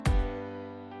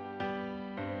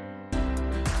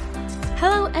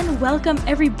Hello and welcome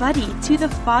everybody to the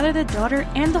Father, the Daughter,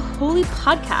 and the Holy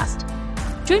podcast.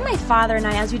 Join my father and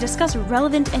I as we discuss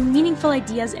relevant and meaningful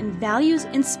ideas and values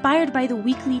inspired by the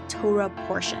weekly Torah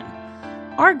portion.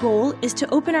 Our goal is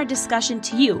to open our discussion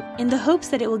to you in the hopes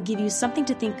that it will give you something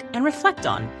to think and reflect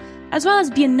on, as well as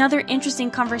be another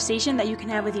interesting conversation that you can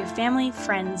have with your family,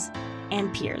 friends,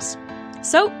 and peers.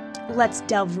 So, let's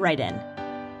delve right in.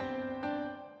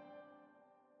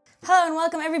 Hello and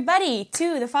welcome everybody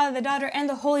to the Father, the Daughter, and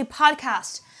the Holy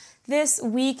podcast. This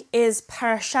week is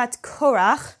Parashat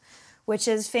Korach, which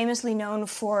is famously known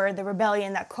for the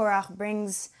rebellion that Korach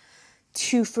brings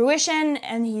to fruition,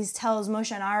 and he tells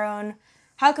Moshe and Aaron,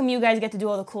 how come you guys get to do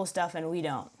all the cool stuff and we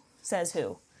don't? Says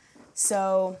who?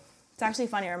 So it's actually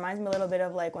funny. It reminds me a little bit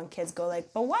of like when kids go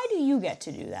like, but why do you get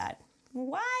to do that?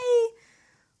 Why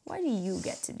do you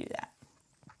get to do that?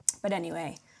 But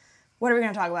anyway, what are we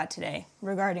going to talk about today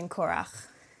regarding Korach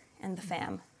and the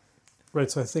fam?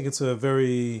 Right, so I think it's a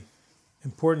very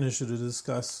important issue to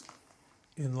discuss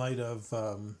in light of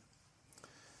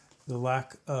the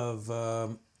lack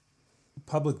of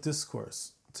public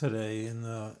discourse today, in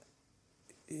the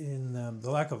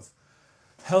lack of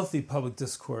healthy public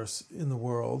discourse in the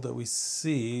world that we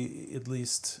see. At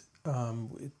least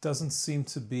it doesn't seem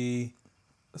to be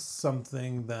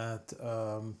something that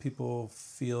people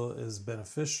feel is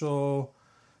beneficial,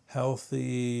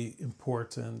 healthy,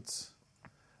 important.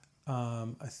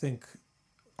 I think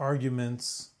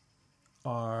arguments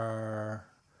are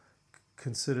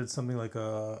considered something like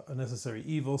a necessary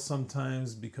evil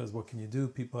sometimes, because what can you do?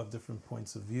 People have different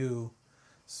points of view.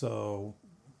 So,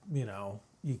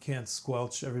 you can't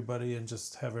squelch everybody and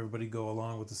just have everybody go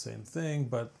along with the same thing.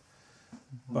 But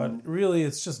really,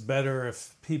 it's just better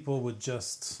if people would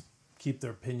just keep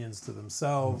their opinions to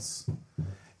themselves.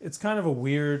 It's kind of a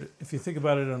weird, if you think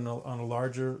about it on a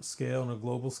larger scale, on a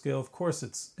global scale, of course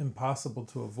it's impossible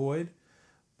to avoid,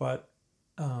 but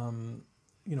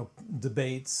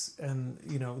debates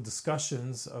and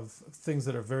discussions of things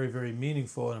that are very, very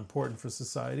meaningful and important for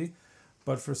society.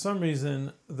 But for some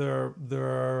reason, there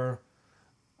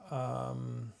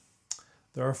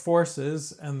are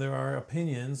forces and there are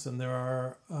opinions and there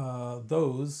are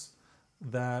those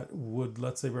that would,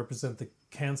 let's say, represent the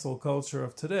cancel culture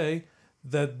of today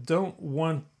that don't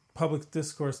want public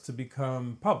discourse to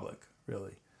become public,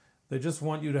 really. They just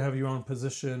want you to have your own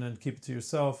position and keep it to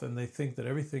yourself, and they think that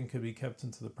everything can be kept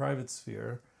into the private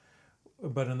sphere.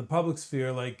 But in the public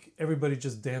sphere, like, everybody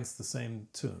just dance the same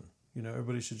tune.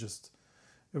 Everybody should just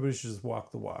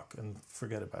walk the walk and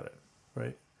forget about it,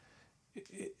 right?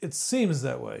 It seems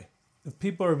that way. If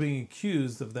people are being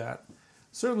accused of that,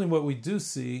 certainly what we do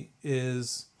see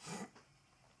is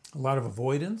a lot of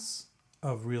avoidance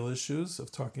of real issues, of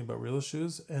talking about real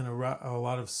issues, and a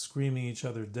lot of screaming each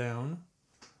other down,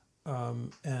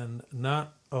 and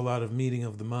not a lot of meeting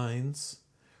of the minds,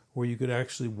 where you could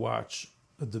actually watch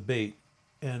a debate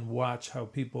and watch how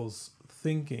people's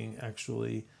thinking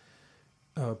actually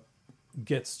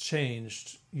gets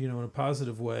changed, in a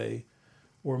positive way,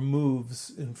 or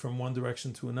moves from one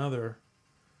direction to another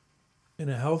in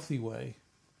a healthy way.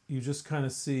 You just kind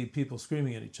of see people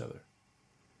screaming at each other.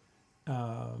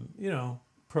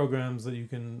 Programs that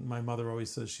my mother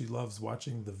always says she loves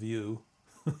watching The View,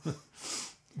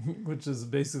 which is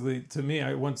basically, to me,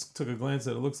 I once took a glance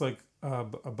at it, looks like a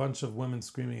bunch of women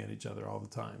screaming at each other all the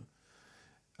time.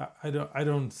 I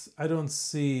don't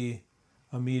see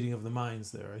a meeting of the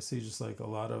minds there. I see just like a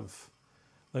lot of,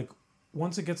 like,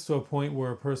 once it gets to a point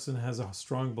where a person has a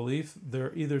strong belief,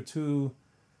 they're either too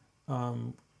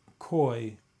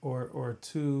coy or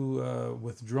too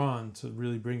withdrawn to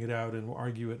really bring it out and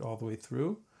argue it all the way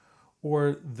through,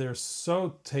 or they're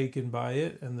so taken by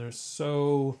it and they're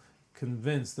so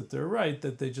convinced that they're right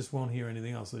that they just won't hear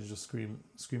anything else. They just scream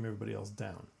everybody else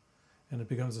down, and it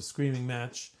becomes a screaming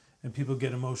match, and people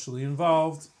get emotionally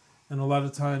involved. And a lot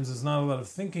of times there's not a lot of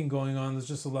thinking going on. There's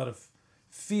just a lot of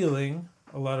feeling,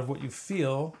 a lot of what you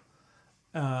feel.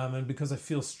 And because I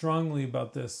feel strongly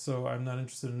about this, so I'm not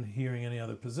interested in hearing any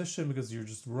other position because you're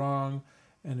just wrong.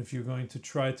 And if you're going to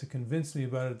try to convince me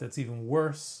about it, that's even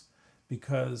worse,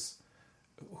 because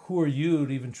who are you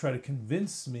to even try to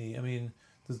convince me? I mean,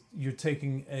 you're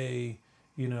taking an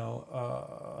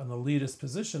elitist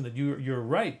position that you're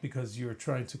right because you're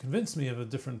trying to convince me of a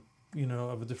different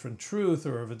truth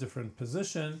or of a different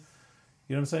position.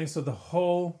 You know what I'm saying? So the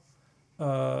whole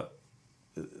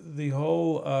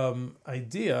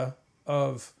idea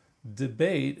of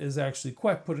debate is actually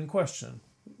quite put in question.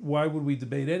 Why would we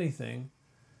debate anything?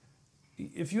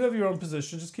 If you have your own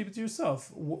position, just keep it to yourself.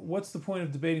 What's the point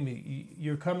of debating me?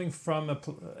 You're coming from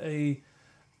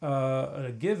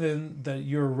a given that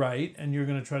you're right and you're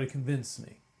going to try to convince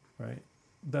me, right?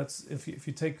 That's if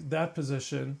you take that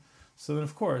position. So then,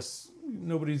 of course,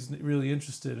 nobody's really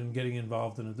interested in getting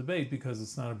involved in a debate because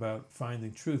it's not about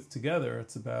finding truth together.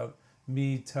 It's about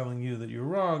me telling you that you're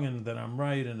wrong and that I'm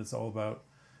right, and it's all about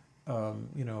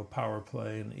power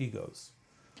play and egos.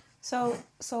 So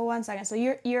 1 second. So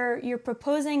you're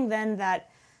proposing then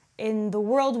that in the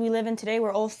world we live in today,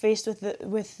 we're all faced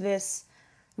with this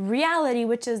reality,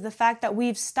 which is the fact that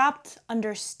we've stopped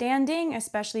understanding,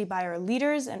 especially by our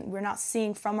leaders, and we're not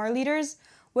seeing from our leaders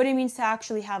what it means to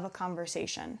actually have a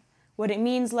conversation. What it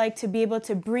means like to be able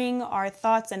to bring our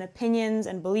thoughts and opinions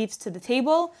and beliefs to the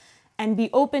table and be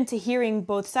open to hearing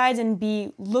both sides and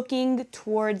be looking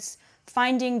towards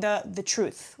finding the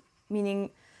truth.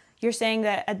 Meaning, you're saying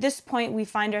that at this point we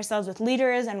find ourselves with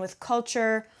leaders and with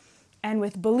culture and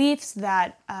with beliefs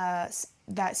that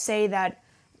say that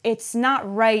it's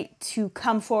not right to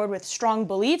come forward with strong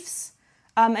beliefs,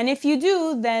 and if you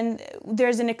do, then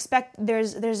there's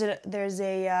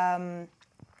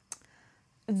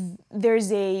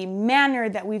a manner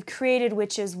that we've created,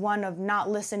 which is one of not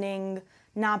listening,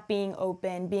 not being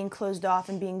open, being closed off,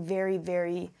 and being very,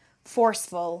 very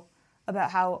forceful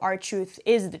about how our truth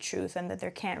is the truth and that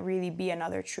there can't really be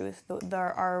another truth.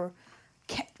 There are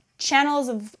channels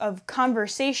of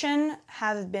conversation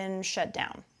have been shut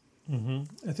down.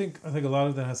 Mm-hmm. I think a lot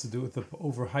of that has to do with the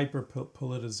hyper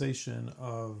politicization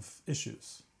of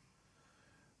issues.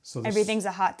 So everything's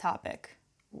a hot topic.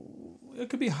 It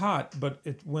could be hot, but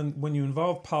when you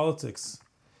involve politics,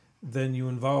 then you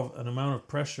involve an amount of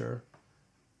pressure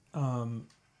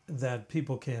that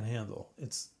people can't handle.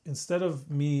 It's instead of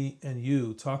me and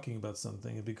you talking about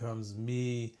something, it becomes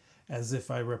me as if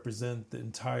I represent the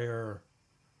entire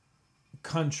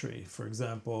country, for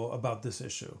example, about this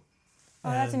issue. Oh,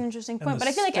 that's an interesting point. But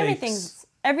I feel like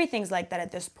everything's like that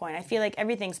at this point. I feel like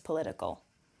everything's political.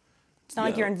 It's not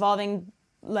like you're involving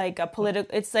like a political.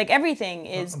 It's like everything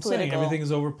is political. Saying everything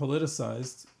is over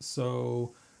politicized.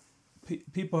 So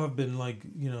people have been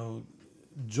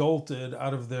jolted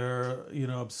out of their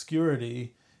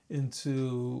obscurity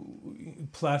into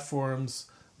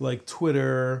platforms like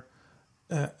Twitter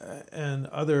and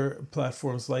other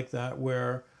platforms like that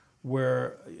where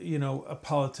a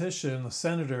politician, a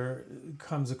senator,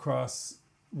 comes across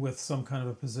with some kind of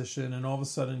a position, and all of a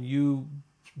sudden you,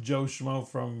 Joe Schmo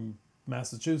from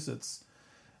Massachusetts,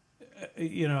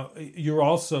 you're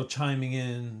also chiming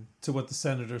in to what the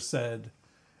senator said,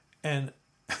 and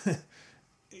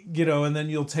and then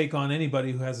you'll take on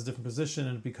anybody who has a different position,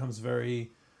 and it becomes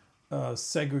very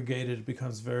segregated. It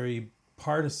becomes very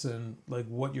partisan, like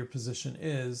what your position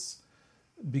is,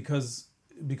 because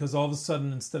all of a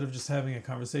sudden, instead of just having a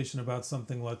conversation about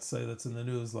something, let's say, that's in the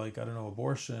news, like, I don't know,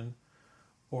 abortion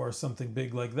or something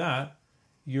big like that,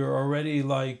 you're already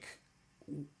like,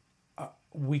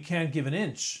 we can't give an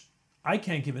inch. I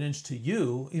can't give an inch to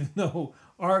you, even though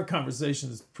our conversation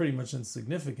is pretty much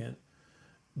insignificant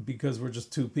because we're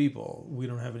just two people. We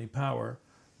don't have any power.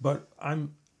 But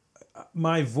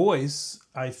my voice,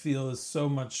 I feel, is so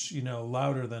much,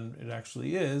 louder than it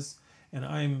actually is. And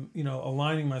I'm,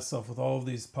 aligning myself with all of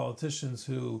these politicians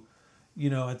who,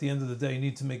 at the end of the day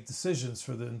need to make decisions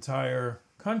for the entire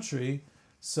country.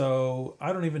 So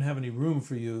I don't even have any room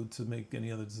for you to make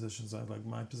any other decisions.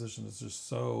 My position is just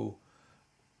so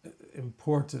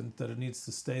important that it needs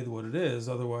to stay what it is.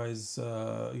 Otherwise,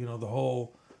 our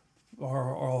whole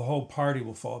party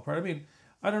will fall apart. I mean,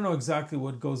 I don't know exactly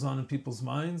what goes on in people's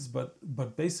minds,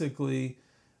 but basically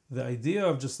the idea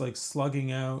of just like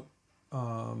slugging out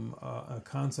a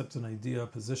concept, an idea, a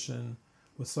position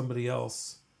with somebody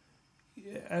else,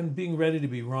 and being ready to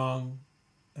be wrong,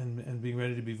 and being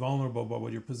ready to be vulnerable about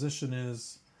what your position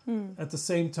is, at the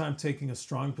same time taking a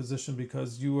strong position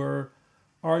because you are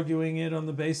arguing it on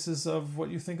the basis of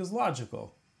what you think is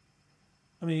logical.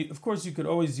 I mean, of course, you could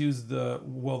always use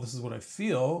this is what I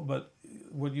feel, but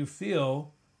what you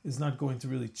feel is not going to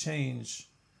really change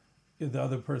the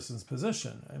other person's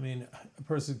position. I mean, a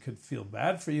person could feel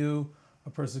bad for you.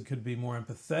 A person could be more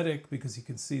empathetic because he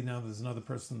can see now there's another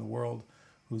person in the world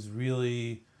who's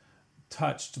really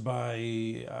touched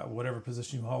by whatever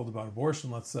position you hold about abortion,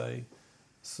 let's say.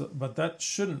 So, but that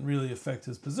shouldn't really affect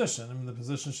his position. I mean, the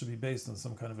position should be based on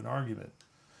some kind of an argument,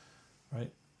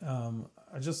 right?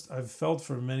 I've felt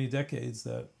for many decades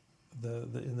that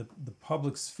in the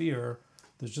public sphere,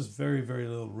 there's just very, very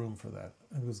little room for that.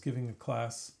 I was giving a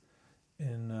class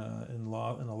in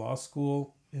a law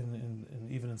school in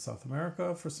even in South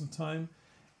America for some time,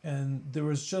 and there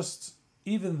was just,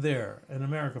 even there in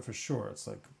America for sure, it's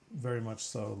like very much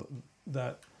so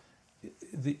that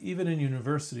even in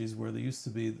universities where there used to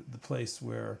be the place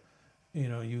where,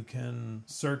 you can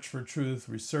search for truth,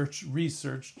 research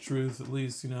truth, at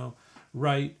least,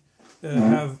 write,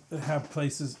 have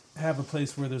a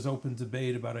place where there's open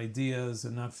debate about ideas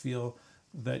and not feel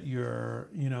that you're,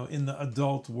 in the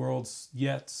adult world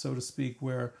yet, so to speak,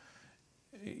 where,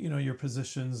 your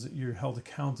positions you're held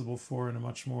accountable for in a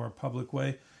much more public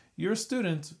way. You're a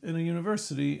student in a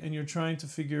university and you're trying to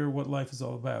figure what life is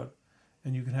all about,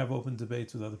 and you can have open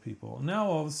debates with other people. And now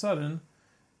all of a sudden,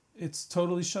 it's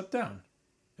totally shut down.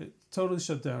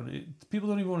 People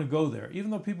don't even want to go there, even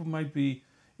though people might be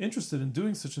interested in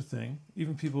doing such a thing,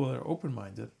 even people that are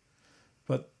open-minded.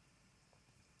 But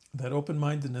that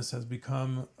open-mindedness has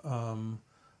become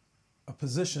a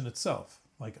position itself.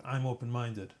 Like, I'm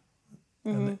open-minded,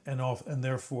 and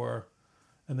therefore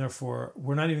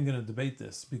we're not even going to debate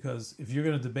this, because if you're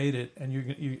going to debate it and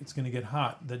it's going to get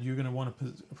hot, that you're going to want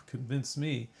to convince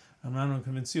me, I'm not going to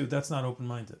convince you. That's not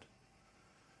open-minded.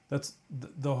 That's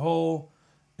the whole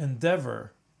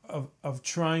endeavor of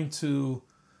trying to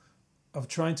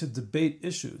debate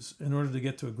issues in order to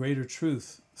get to a greater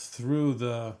truth through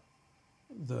the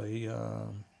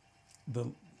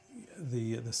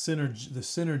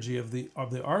synergy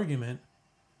of the argument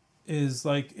is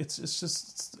like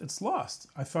it's lost.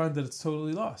 I find that it's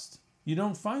totally lost. You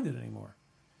don't find it anymore.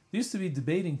 There used to be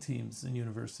debating teams in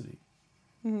university.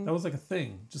 Mm-hmm. That was like a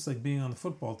thing, just like being on the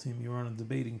football team. You were on a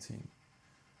debating team.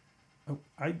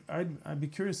 I'd be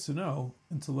curious to know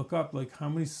and to look up like how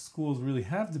many schools really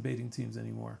have debating teams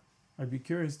anymore. I'd be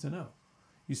curious to know.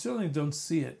 You certainly don't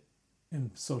see it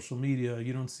in social media.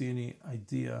 You don't see any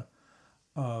idea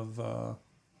of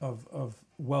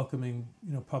welcoming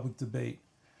public debate,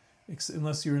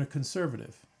 unless you're in a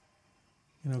conservative.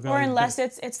 Or unless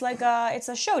it's like it's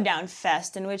a showdown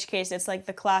fest, in which case it's like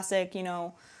the classic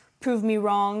prove me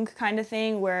wrong kind of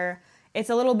thing, where it's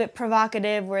a little bit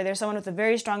provocative, where there's someone with a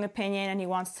very strong opinion and he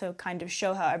wants to kind of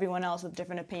show how everyone else with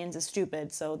different opinions is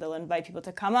stupid. So they'll invite people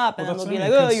to come up and then they'll be like,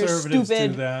 oh, you're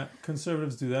stupid.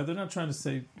 Conservatives do that. They're not trying to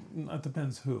say, it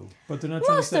depends who, but they're not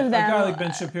trying to say, a guy like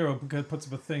Ben Shapiro puts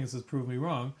up a thing that says, prove me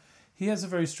wrong. He has a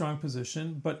very strong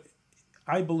position, but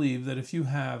I believe that if you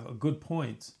have a good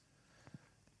point,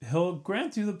 he'll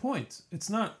grant you the point. It's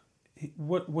not,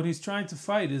 what he's trying to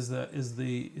fight is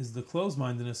the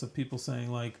closed-mindedness of people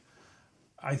saying, like,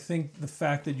 I think the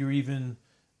fact that you're even,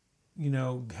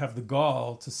 have the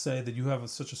gall to say that you have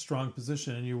such a strong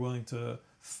position and you're willing to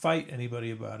fight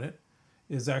anybody about it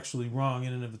is actually wrong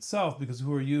in and of itself, because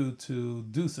who are you to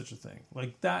do such a thing?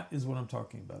 Like, that is what I'm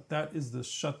talking about. That is the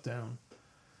shutting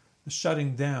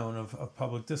down of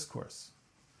public discourse.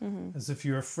 Mm-hmm. As if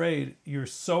you're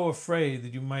so afraid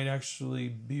that you might actually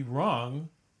be wrong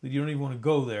that you don't even want to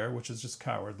go there, which is just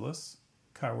cowardice.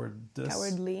 And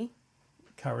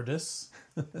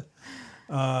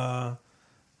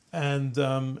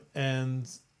then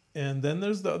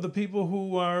there's the people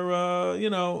who are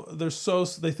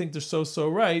they think they're so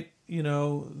right,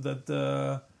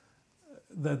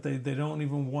 that they don't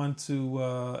even want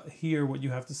to hear what you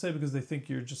have to say, because they think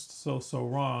you're just so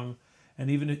wrong. And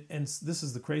this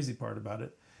is the crazy part about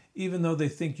it, even though they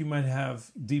think you might have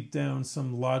deep down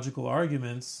some logical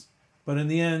arguments, but in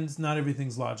the end, not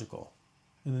everything's logical.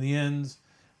 And in the end,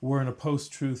 we're in a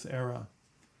post-truth era.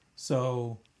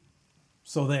 So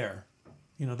there.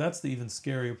 That's the even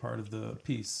scarier part of the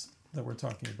piece that we're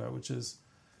talking about, which is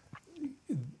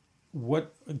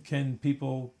what can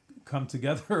people come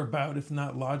together about if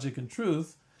not logic and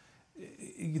truth?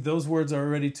 Those words are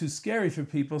already too scary for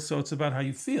people, so it's about how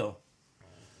you feel.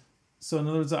 So in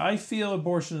other words, I feel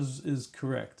abortion is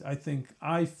correct. I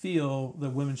feel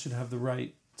that women should have the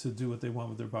right to do what they want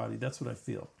with their body. That's what I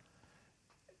feel.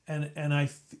 And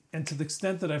to the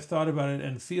extent that I've thought about it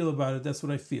and feel about it, that's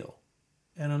what I feel.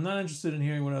 And I'm not interested in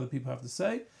hearing what other people have to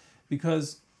say,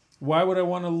 because why would I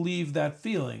want to leave that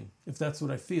feeling if that's what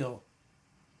I feel?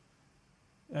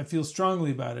 I feel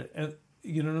strongly about it. And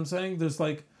you know what I'm saying? There's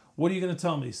like, what are you going to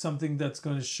tell me? Something that's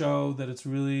going to show that it's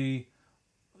really,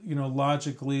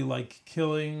 logically like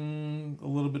killing a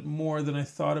little bit more than I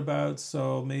thought about.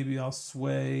 So maybe I'll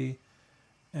sway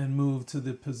and move to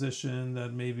the position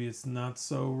that maybe it's not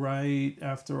so right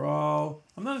after all.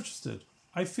 I'm not interested.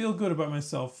 I feel good about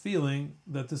myself feeling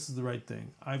that this is the right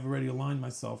thing. I've already aligned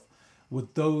myself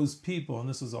with those people, and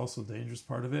this is also the dangerous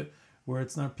part of it, where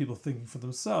it's not people thinking for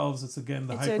themselves. It's again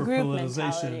the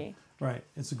hyper-politicization. Right.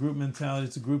 It's a group mentality.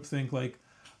 It's a group think, like,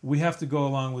 we have to go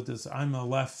along with this. I'm a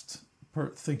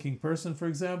left-thinking person, for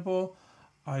example.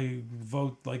 I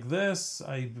vote like this.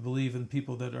 I believe in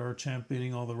people that are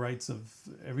championing all the rights of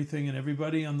everything and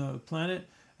everybody on the planet.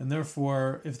 And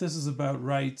therefore, if this is about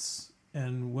rights,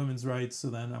 and women's rights, so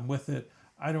then I'm with it.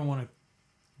 I don't want to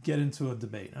get into a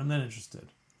debate. I'm not interested.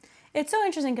 It's so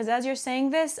interesting because as you're saying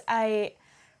this,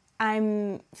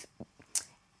 I'm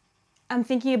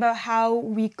thinking about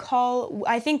how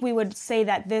I think we would say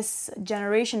that this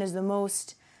generation is the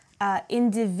most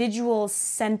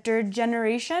individual-centered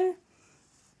generation,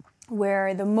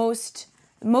 where the most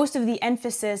of the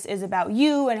emphasis is about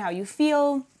you and how you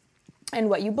feel and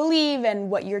what you believe and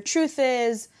what your truth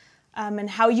is, and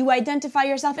how you identify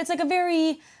yourself. It's like a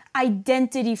very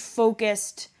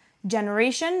identity-focused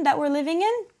generation that we're living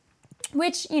in,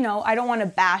 which, I don't want to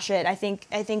bash it. I think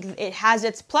it has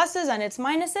its pluses and its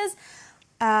minuses.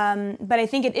 But I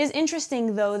think it is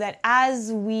interesting, though, that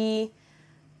as we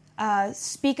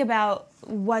speak about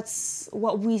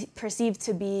what we perceive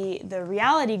to be the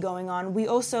reality going on, we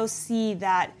also see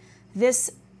that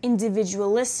this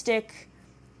individualistic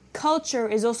culture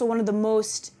is also one of the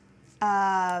most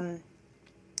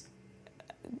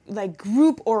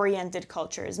group-oriented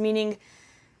cultures, meaning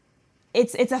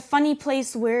it's a funny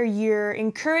place where you're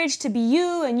encouraged to be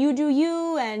you and you do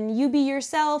you and you be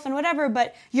yourself and whatever,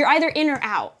 but you're either in or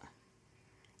out.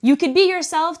 You could be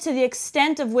yourself to the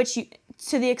extent to which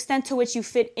you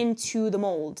fit into the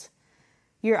mold.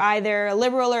 You're either a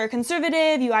liberal or a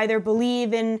conservative. You either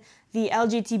believe in the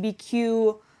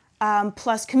LGBTQ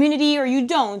plus community or you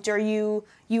don't, or you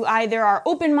either are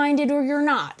open-minded or you're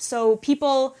not. So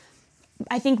people,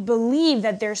 I think, believe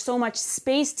that there's so much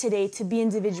space today to be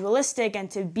individualistic and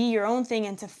to be your own thing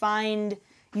and to find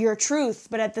your truth.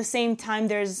 But at the same time,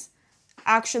 there's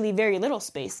actually very little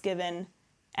space given.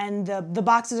 And the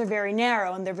boxes are very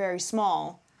narrow and they're very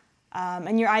small.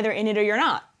 And you're either in it or you're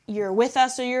not. You're with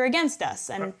us or you're against us.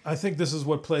 And I think this is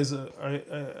what plays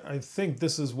I think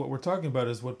this is what we're talking about,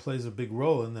 is what plays a big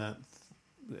role in that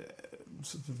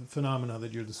phenomena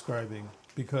that you're describing,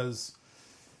 because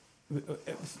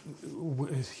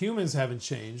humans haven't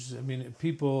changed. I mean,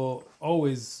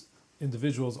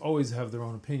 individuals always have their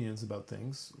own opinions about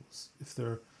things. If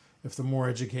they're more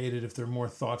educated, if they're more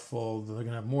thoughtful, they're going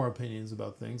to have more opinions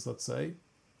about things, let's say.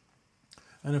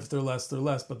 And if they're less,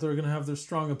 but they're going to have their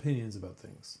strong opinions about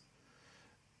things.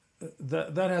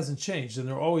 That hasn't changed,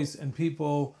 and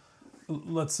people,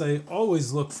 let's say,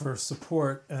 always look for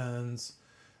support and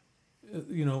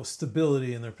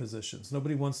stability in their positions.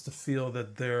 Nobody wants to feel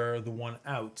that they're the one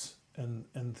out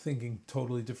and thinking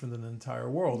totally different than the entire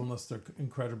world, unless they're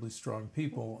incredibly strong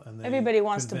people and everybody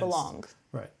wants to belong.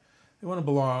 Right. They want to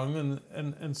belong,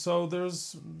 and so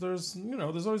there's always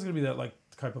going to be that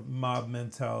type of mob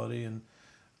mentality, and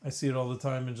I see it all the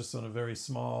time, and just on a very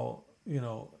small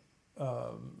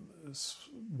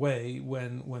way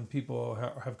when people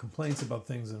have complaints about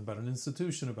things, and about an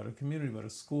institution, about a community, about a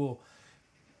school.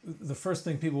 The first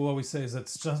thing people will always say is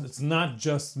it's not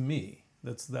just me.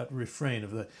 That's that refrain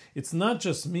of it's not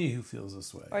just me who feels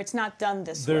this way, or it's not done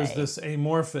this way. There's this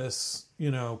amorphous,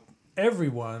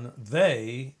 everyone,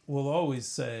 they will always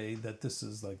say that this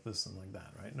is like this and like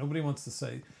that, right? Nobody wants to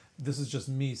say, this is just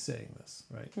me saying this,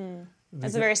 right?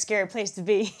 That's a very scary place to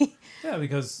be. Yeah,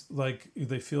 because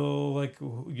they feel like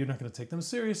you're not going to take them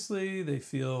seriously. They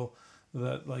feel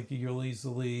that you'll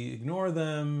easily ignore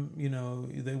them.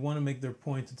 They want to make their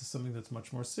point into something that's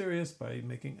much more serious by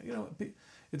making,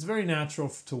 it's very natural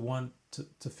to want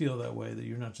to feel that way, that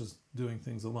you're not just doing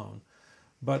things alone.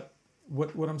 But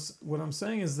what I'm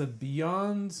saying is that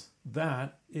beyond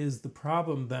that is the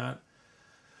problem that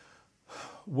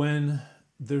when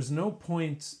there's no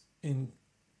point in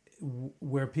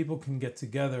where people can get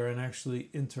together and actually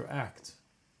interact,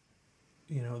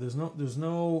 there's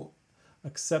no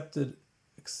accepted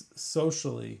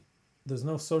socially, there's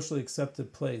no socially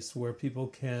accepted place where people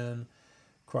can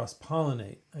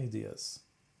cross-pollinate ideas,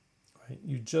 right?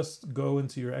 You just go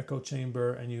into your echo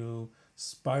chamber and you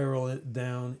spiral it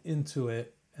down into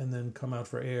it and then come out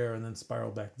for air and then spiral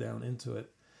back down into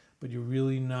it, but you're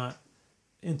really not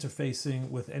interfacing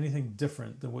with anything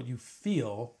different than what you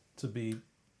feel to be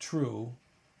true,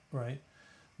 right?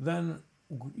 Then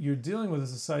you're dealing with a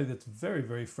society that's very,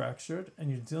 very fractured,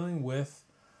 and you're dealing with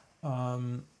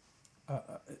a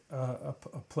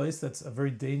place that's a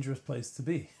very dangerous place to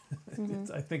be.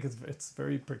 Mm-hmm. I think it's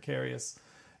very precarious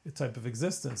type of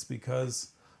existence,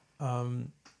 because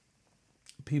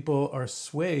people are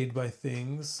swayed by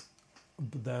things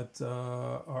that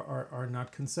are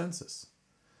not consensus.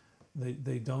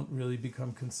 They don't really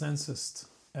become consensus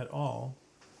at all.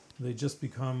 They just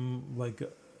become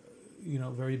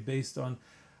very based on.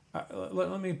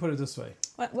 Let me put it this way.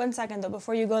 One second, though,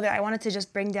 before you go there, I wanted to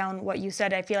just bring down what you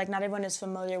said. I feel like not everyone is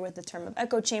familiar with the term of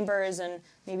echo chambers, and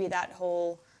maybe that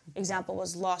whole example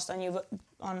was lost on you,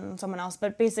 on someone else.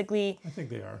 But basically, I think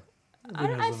they are.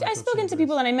 I've spoken to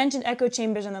people and I mentioned echo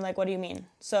chambers and they're like, what do you mean?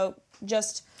 So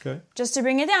just to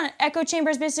bring it down, echo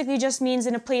chambers basically just means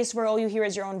in a place where all you hear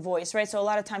is your own voice, right? So a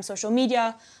lot of times social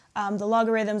media, the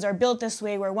logarithms are built this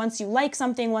way where once you like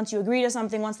something, once you agree to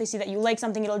something, once they see that you like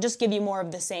something, it'll just give you more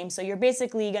of the same. So you're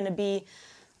basically going to be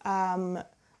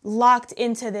locked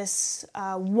into this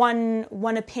one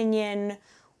opinion,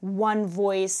 one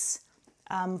voice,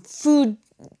 food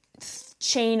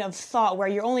chain of thought where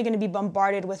you're only going to be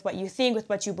bombarded with what you think, with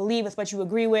what you believe, with what you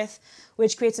agree with,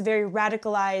 which creates a very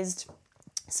radicalized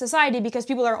society because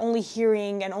people are only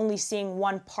hearing and only seeing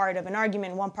one part of an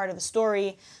argument, one part of a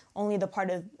story, only the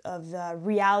part of the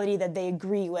reality that they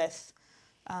agree with.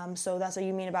 So that's what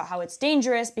you mean about how it's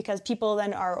dangerous because people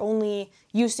then are only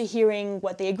used to hearing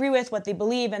what they agree with, what they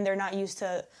believe, and they're not used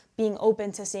to being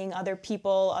open to seeing other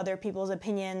people, other people's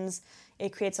opinions. It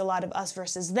creates a lot of us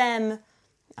versus them.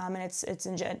 And it's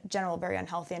in general very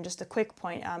unhealthy. And just a quick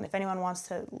point, if anyone wants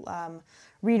to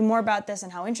read more about this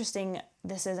and how interesting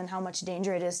this is and how much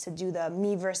danger it is to do the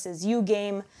me versus you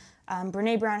game,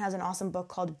 Brene Brown has an awesome book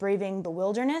called Braving the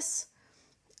Wilderness.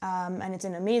 And it's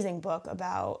an amazing book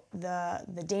about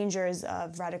the dangers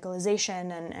of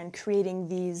radicalization and creating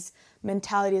these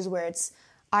mentalities where it's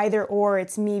either or,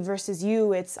 it's me versus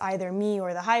you, it's either me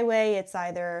or the highway, it's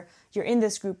either you're in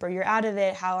this group or you're out of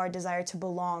it, how our desire to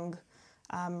belong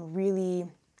really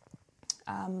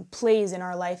plays in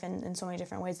our life in so many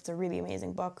different ways. It's a really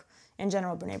amazing book. In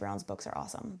general, Brene Brown's books are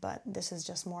awesome, but this is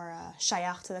just more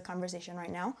shayach to the conversation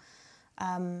right now.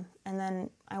 And then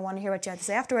I want to hear what you have to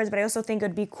say afterwards, but I also think it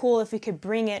would be cool if we could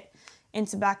bring it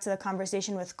back to the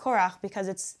conversation with Korach,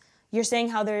 because you're saying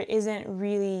how there isn't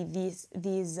really these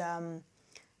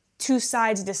two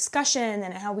sides discussion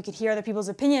and how we could hear other people's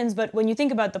opinions, but when you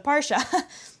think about the Parsha,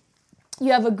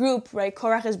 you have a group, right?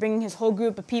 Korach is bringing his whole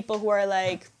group of people who are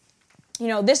like,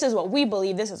 this is what we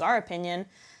believe, this is our opinion,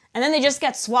 and then they just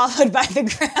get swallowed by the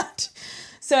ground.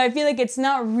 So I feel like it's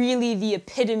not really the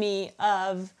epitome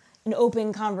of an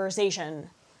open conversation.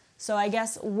 So I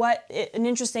guess an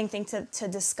interesting thing to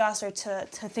discuss or to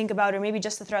think about, or maybe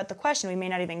just to throw out the question, we may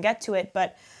not even get to it,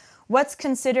 but what's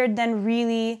considered then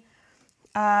really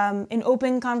an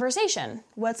open conversation?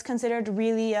 What's considered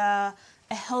really a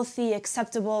healthy,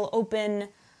 acceptable, open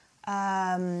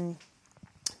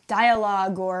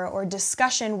dialogue or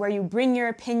discussion where you bring your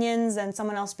opinions and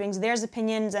someone else brings theirs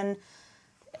opinions, and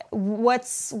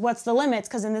what's the limits?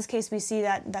 Because in this case we see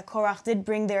that Korach did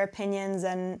bring their opinions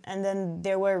and then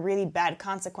there were really bad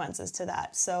consequences to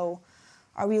that. So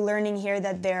are we learning here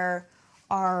that there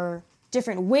are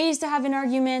different ways to have an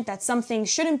argument, that something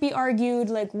shouldn't be argued?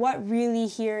 Like what really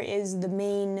here is the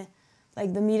main,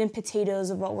 like the meat and potatoes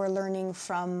of what we're learning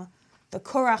from the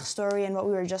Korach story and what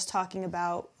we were just talking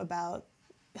about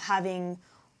having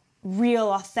real,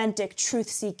 authentic,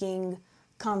 truth-seeking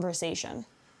conversation?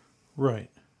 Right.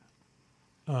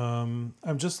 I'm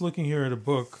just looking here at a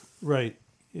book. Right.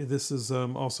 This is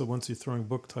also, once you're throwing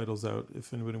book titles out,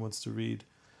 if anybody wants to read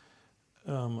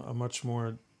a much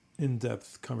more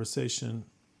in-depth conversation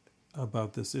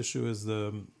about this issue, is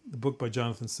the book by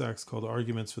Jonathan Sachs called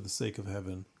Arguments for the Sake of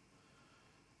Heaven.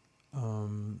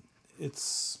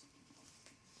 It's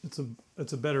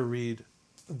a better read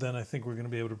than I think we're going to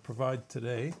be able to provide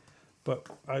today. But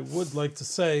I would like to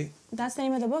say... That's the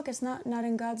name of the book? It's not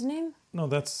in God's name? No,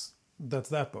 that's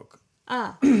that book.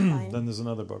 Ah, fine. Then there's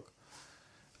another book.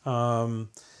 But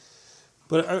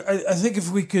I think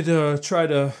if we could try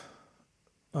to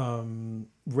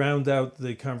round out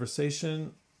the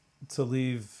conversation to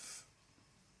leave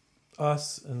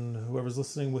us and whoever's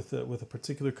listening with a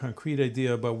particular concrete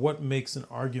idea about what makes an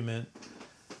argument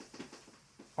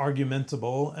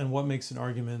argumentable and what makes an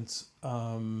argument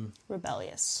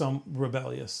rebellious.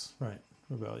 Rebellious.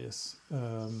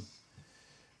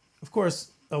 Of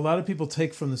course, a lot of people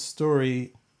take from the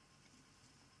story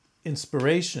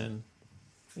inspiration,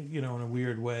 in a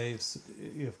weird way.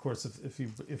 Of course,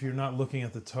 if you're not looking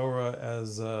at the Torah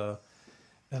as an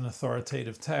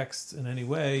authoritative text in any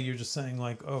way, you're just saying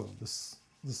like, oh, this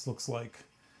looks like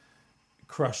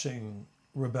crushing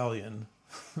rebellion,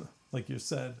 like you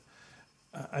said.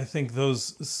 I think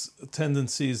those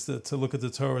tendencies to look at the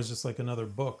Torah as just like another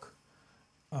book.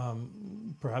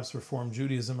 Perhaps Reform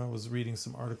Judaism, I was reading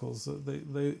some articles,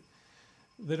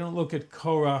 they don't look at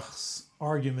Korach's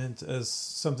argument as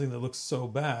something that looks so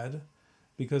bad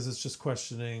because it's just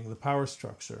questioning the power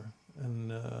structure.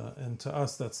 And to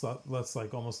us, that's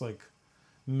like almost like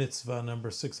mitzvah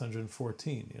number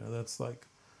 614. That's like,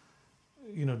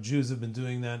 Jews have been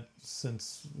doing that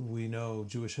since we know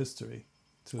Jewish history.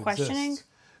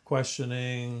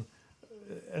 Questioning.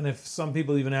 And if some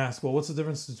people even ask, well, what's the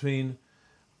difference between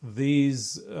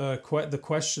the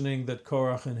questioning that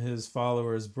Korach and his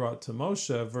followers brought to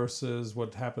Moshe versus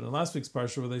what happened in last week's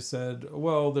parsha, where they said,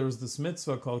 well, there was this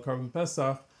mitzvah called Karban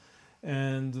Pesach,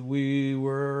 and we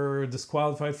were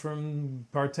disqualified from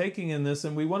partaking in this,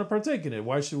 and we want to partake in it.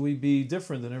 Why should we be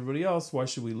different than everybody else? Why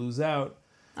should we lose out?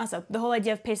 Also, the whole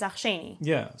idea of Pesach Sheni.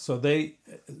 Yeah, so they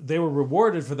were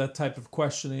rewarded for that type of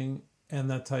questioning and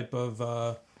that type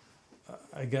of,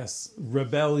 I guess,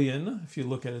 rebellion. If you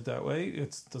look at it that way,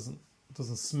 it doesn't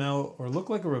smell or look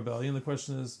like a rebellion. The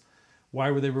question is, why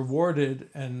were they rewarded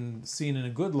and seen in a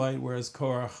good light, whereas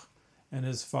Korach and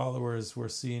his followers were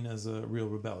seen as a real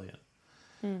rebellion?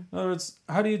 In other words,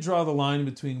 how do you draw the line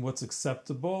between what's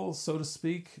acceptable, so to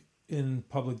speak, in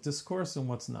public discourse and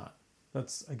what's not?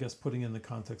 That's, I guess, putting in the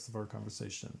context of our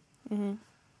conversation. Mm-hmm.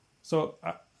 So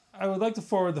I would like to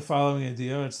forward the following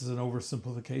idea, which is an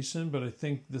oversimplification, but I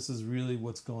think this is really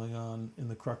what's going on in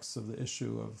the crux of the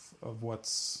issue of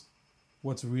what's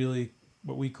really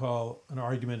what we call an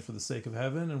argument for the sake of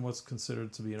heaven and what's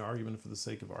considered to be an argument for the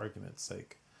sake of argument's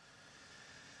sake.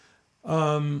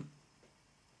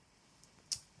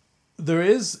 There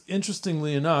is,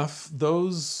 interestingly enough,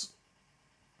 those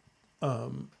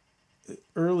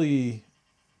early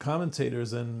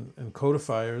commentators and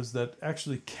codifiers that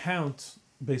actually count,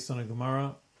 based on a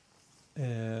Gemara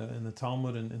in the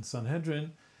Talmud and in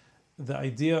Sanhedrin, the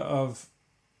idea of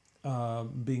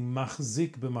being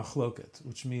machzik b'machloket,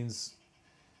 which means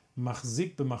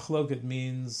machzik b'machloket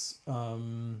means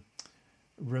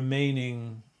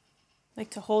remaining,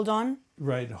 like to hold on.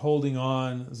 Right, holding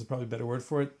on is probably a better word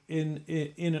for it in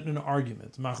an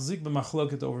argument. Machzik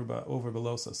b'machloket over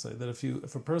belosa, say that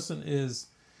if a person is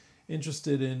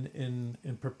interested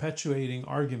in perpetuating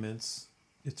arguments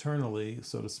eternally,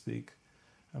 so to speak,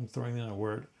 I'm throwing in a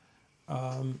word,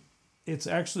 it's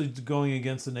actually going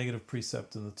against the negative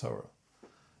precept in the Torah,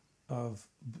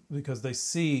 because they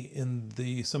see in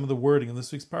some of the wording in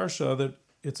this week's parsha that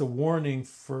it's a warning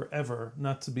forever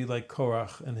not to be like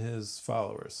Korach and his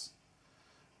followers,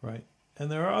 right?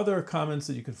 And there are other comments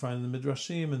that you can find in the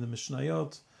Midrashim and the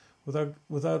Mishnayot,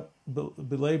 without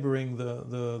belaboring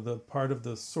the part of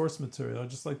the source material.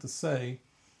 I'd just like to say,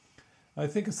 I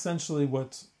think essentially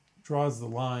what draws the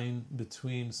line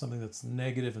between something that's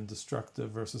negative and destructive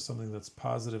versus something that's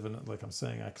positive and, like I'm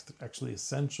saying, actually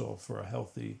essential for a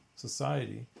healthy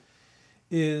society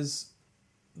is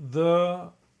the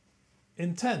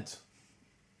intent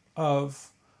of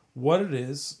what it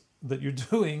is that you're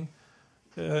doing,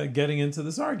 getting into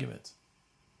this argument.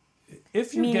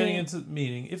 If you're getting into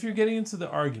the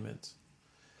argument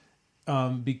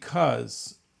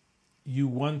because you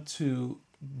want to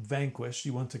vanquish,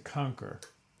 you want to conquer,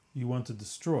 you want to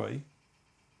destroy,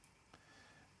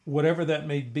 whatever that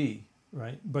may be,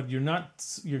 right? But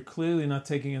you're clearly not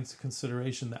taking into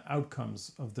consideration the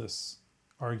outcomes of this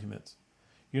argument.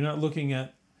 You're not looking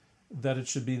at that it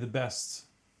should be the best,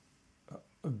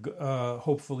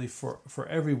 hopefully for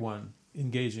everyone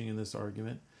engaging in this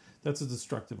argument. That's a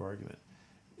destructive argument.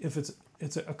 If it's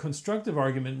a constructive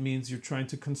argument, means you're trying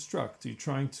to construct, you're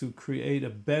trying to create a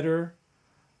better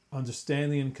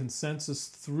understanding and consensus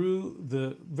through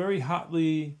the very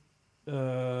hotly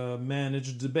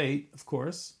managed debate, of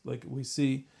course, like we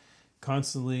see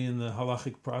constantly in the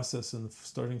halachic process, and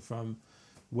starting from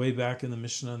way back in the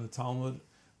Mishnah and the Talmud,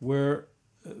 where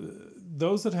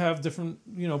those that have different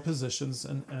positions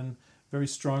and very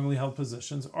strongly held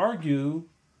positions argue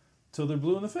till they're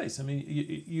blue in the face. I mean,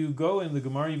 you go in the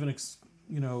Gemara even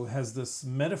has this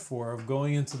metaphor of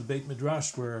going into the Beit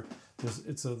Midrash where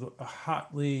it's a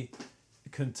hotly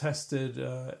contested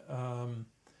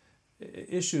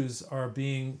issues are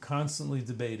being constantly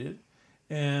debated,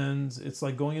 and it's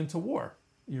like going into war.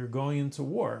 You're going into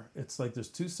war. It's like there's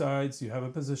two sides. You have a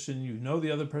position. You know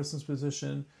the other person's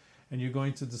position, and you're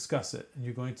going to discuss it. And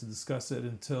you're going to discuss it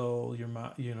until you're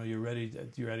ready.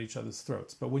 You're at each other's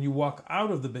throats. But when you walk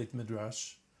out of the Beit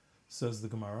Midrash, says the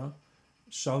Gemara,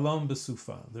 Shalom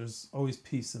besufa. There's always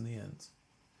peace in the end,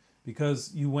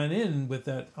 because you went in with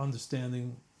that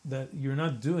understanding that you're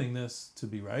not doing this to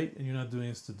be right, and you're not doing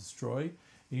this to destroy,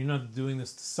 and you're not doing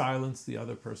this to silence the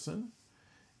other person.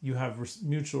 You have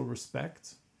mutual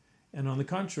respect, and on the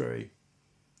contrary,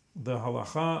 the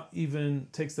halacha even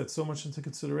takes that so much into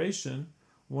consideration.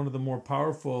 One of the more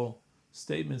powerful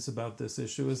statements about this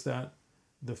issue is that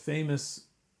the famous,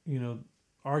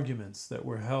 arguments that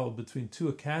were held between two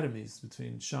academies,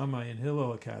 between Shammai and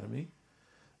Hillel Academy,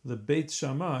 the Beit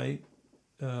Shammai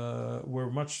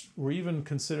were even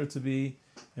considered to be,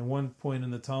 at one point in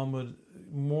the Talmud,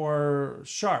 more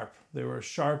sharp. They were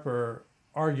sharper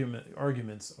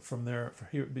arguments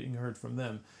being heard from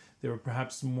them. They were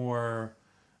perhaps more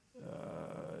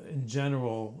in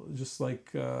general, just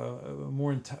like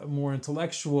more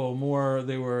intellectual,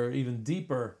 they were even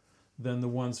deeper than the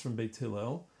ones from Beit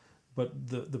Hillel. But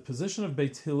the position of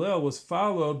Beit Hillel was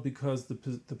followed because the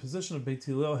position of Beit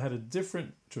Hillel had a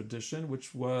different tradition,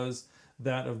 which was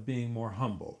that of being more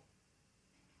humble.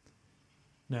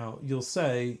 Now, you'll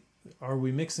say, are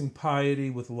we mixing piety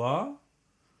with law?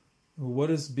 What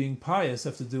does being pious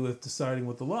have to do with deciding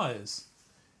what the law is?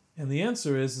 And the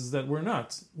answer is that we're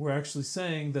not. We're actually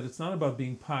saying that it's not about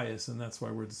being pious, and that's why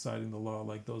we're deciding the law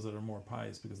like those that are more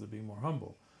pious, because they're being more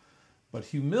humble. But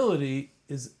humility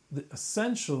is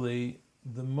essentially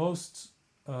the most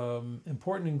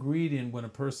important ingredient when a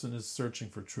person is searching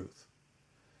for truth.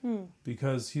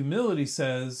 Because humility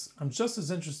says, I'm just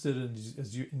as interested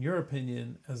in your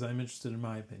opinion as I'm interested in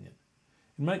my opinion.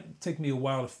 It might take me a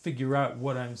while to figure out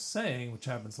what I'm saying, which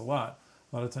happens a lot.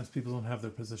 A lot of times people don't have their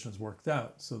positions worked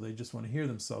out, so they just want to hear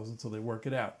themselves until they work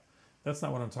it out. That's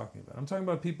not what I'm talking about. I'm talking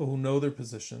about people who know their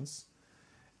positions,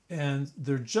 and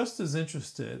they're just as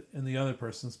interested in the other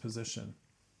person's position.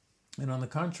 And on the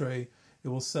contrary, it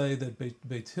will say that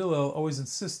Beit Hillel always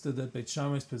insisted that Beit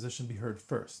Shammai's position be heard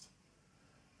first,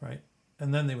 right?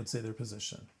 And then they would say their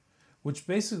position, which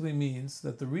basically means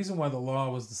that the reason why the law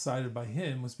was decided by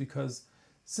him was because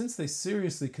since they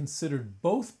seriously considered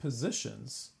both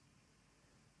positions,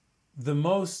 the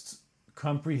most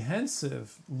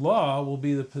comprehensive law will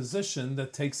be the position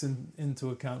that takes into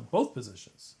account both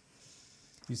positions.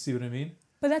 You see what I mean?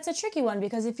 But that's a tricky one,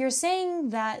 because if you're saying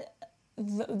that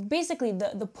basically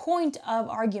the point of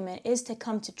argument is to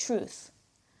come to truth,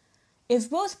 if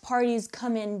both parties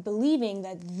come in believing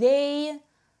that they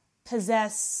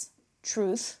possess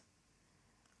truth,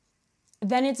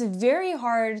 then it's very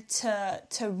hard to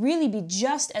really be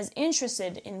just as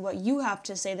interested in what you have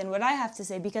to say than what I have to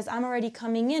say, because I'm already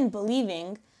coming in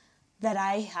believing that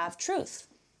I have truth.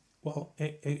 Well,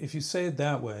 if you say it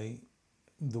that way,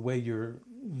 the way you're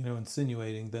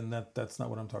insinuating, then that's not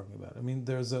what I'm talking about. I mean,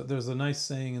 there's a nice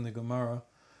saying in the Gemara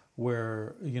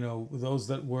where those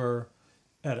that were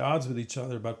at odds with each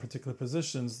other about particular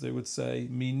positions, they would say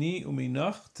mini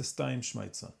uminach testayim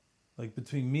shmaitza, like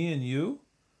between me and you,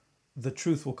 the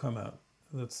truth will come out.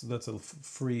 That's a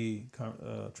free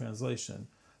translation,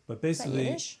 but basically, is that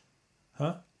Yiddish?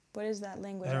 Huh? What is that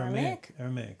language? Aramaic.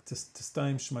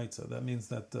 Testayim shmaitza. That means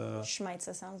that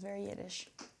Shmaitza sounds very Yiddish.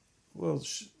 Well,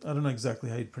 I don't know exactly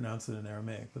how you'd pronounce it in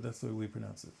Aramaic, but that's the way we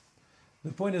pronounce it.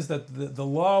 The point is that the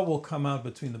law will come out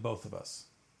between the both of us,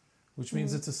 which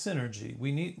means it's a synergy.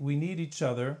 We need each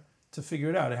other to figure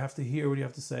it out. I have to hear what you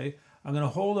have to say. I'm going to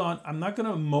hold on. I'm not going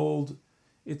to mold.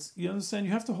 You understand?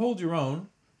 You have to hold your own,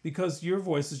 because your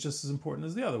voice is just as important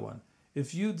as the other one.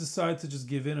 If you decide to just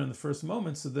give in the first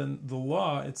moment, so then the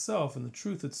law itself and the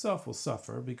truth itself will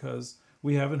suffer, because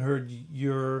we haven't heard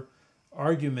your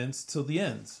arguments till the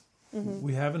end.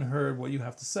 We haven't heard what you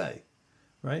have to say,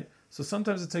 right? So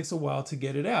sometimes it takes a while to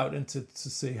get it out and to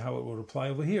see how it would apply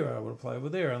over here, how it would apply over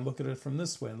there, and look at it from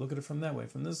this way, and look at it from that way,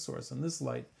 from this source, and this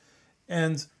light.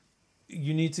 And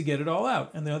you need to get it all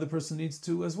out, and the other person needs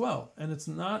to as well. And it's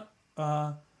not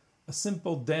a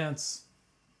simple dance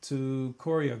to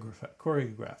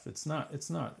choreograph. It's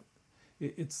not.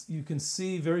 You can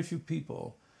see very few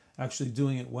people actually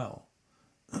doing it well,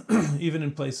 even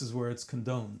in places where it's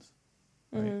condoned,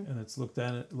 right? And it's looked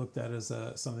at as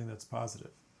something that's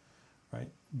positive, right?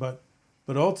 But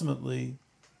ultimately,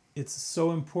 it's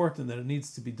so important that it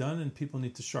needs to be done, and people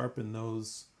need to sharpen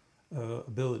those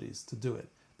abilities to do it.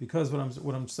 Because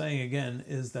what I'm saying again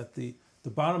is that the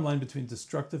bottom line between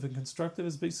destructive and constructive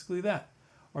is basically that.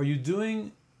 Are you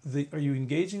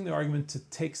engaging the argument to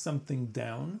take something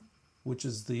down, which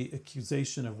is the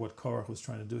accusation of what Korach was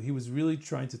trying to do? He was really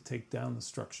trying to take down the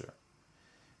structure.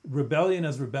 Rebellion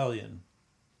as rebellion.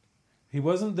 He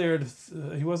wasn't there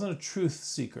he wasn't a truth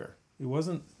seeker. It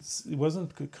wasn't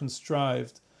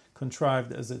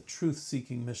contrived as a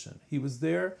truth-seeking mission. He was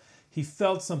there. He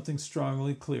felt something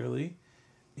strongly, clearly.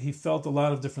 He felt a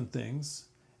lot of different things.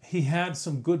 He had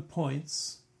some good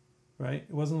points, right?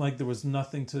 It wasn't like there was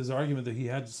nothing to his argument, that he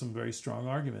had some very strong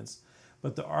arguments.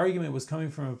 But the argument was coming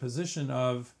from a position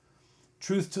of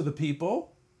truth to the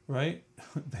people, right?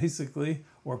 Basically,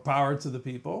 or power to the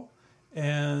people.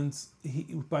 And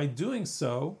by doing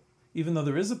so, even though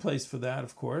there is a place for that,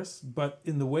 of course, but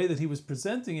in the way that he was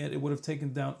presenting it, it would have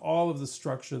taken down all of the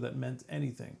structure that meant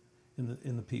anything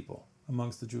in the people,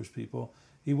 amongst the Jewish people.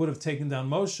 He would have taken down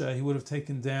Moshe. He would have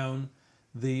taken down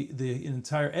the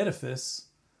entire edifice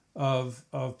of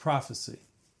prophecy.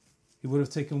 He would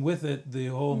have taken with it the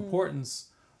whole importance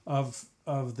of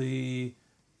the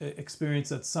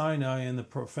experience at Sinai and the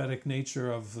prophetic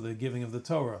nature of the giving of the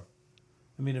Torah,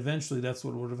 I mean, eventually that's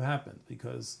what would have happened,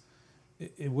 because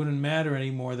it wouldn't matter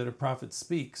anymore that a prophet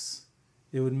speaks.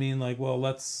 It would mean like, well,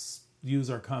 let's use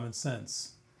our common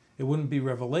sense. It wouldn't be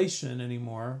revelation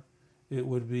anymore. It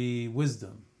would be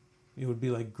wisdom. It would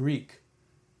be like Greek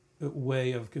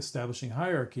way of establishing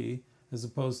hierarchy, as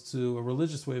opposed to a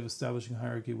religious way of establishing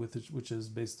hierarchy, which is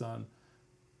based on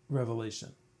revelation.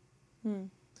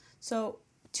 So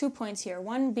 2 points here.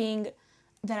 One being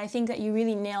that I think that you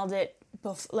really nailed it,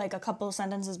 like a couple of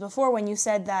sentences before, when you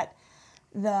said that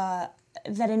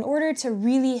that in order to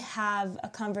really have a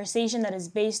conversation that is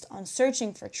based on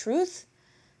searching for truth,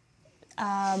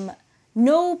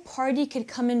 no party could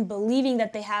come in believing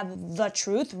that they have the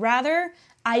truth. Rather,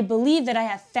 I believe that I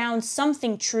have found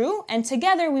something true, and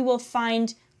together we will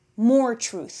find more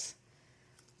truth.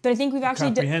 But I think we've actually...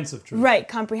 Comprehensive truth. Right,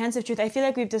 comprehensive truth. I feel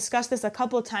like we've discussed this a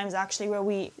couple of times, actually,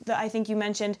 where I think you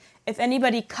mentioned, if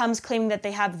anybody comes claiming that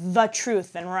they have the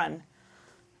truth, then run.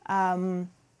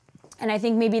 And I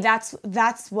think maybe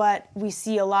that's what we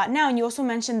see a lot now. And you also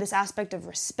mentioned this aspect of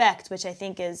respect, which I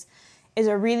think is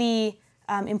a really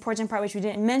important part, which we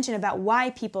didn't mention, about why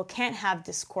people can't have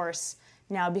discourse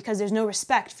now, because there's no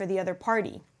respect for the other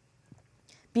party.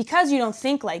 Because you don't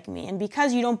think like me, and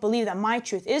because you don't believe that my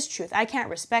truth is truth, I can't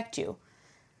respect you.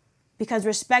 Because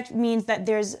respect means that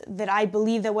I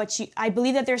believe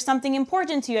that there's something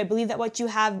important to you. I believe that what you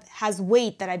have has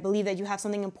weight, that I believe that you have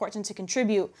something important to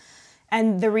contribute.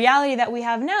 And the reality that we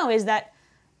have now is that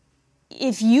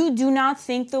if you do not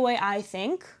think the way I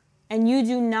think, and you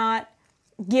do not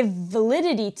give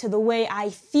validity to the way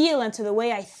I feel and to the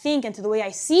way I think and to the way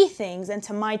I see things and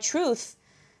to my truth,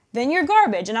 then you're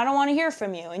garbage and I don't want to hear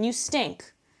from you and you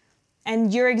stink.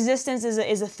 And your existence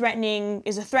is a threatening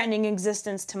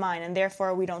existence to mine, and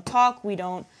therefore we don't talk, we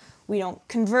don't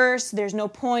converse, there's no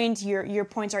point, your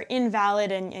points are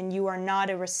invalid, and you are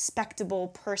not a respectable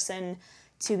person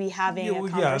to be having a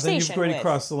conversation with. Yeah, then you've already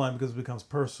crossed the line, because it becomes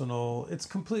personal. It's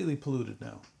completely polluted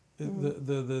now.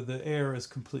 The air is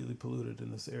completely polluted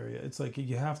in this area. It's like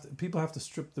people have to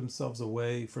strip themselves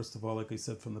away, first of all, like I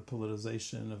said, from the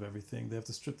politicization of everything. They have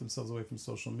to strip themselves away from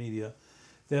social media.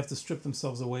 They have to strip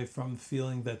themselves away from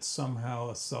feeling that somehow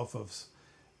a self of,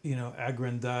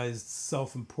 aggrandized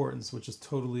self-importance, which is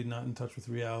totally not in touch with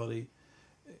reality.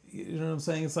 You know what I'm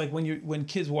saying? It's like when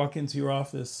kids walk into your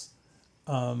office,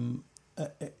 if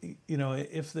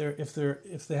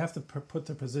they have to put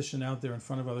their position out there in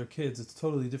front of other kids, it's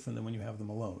totally different than when you have them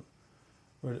alone.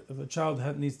 Or if a child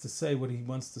needs to say what he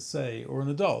wants to say, or an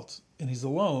adult, and he's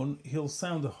alone, he'll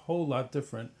sound a whole lot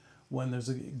different when there's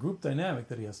a group dynamic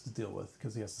that he has to deal with,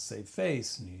 because he has to save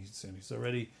face, and he's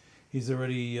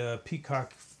already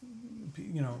peacock,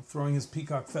 throwing his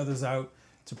peacock feathers out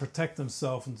to protect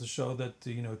himself and to show that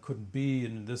it couldn't be,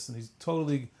 and this, and he's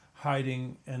totally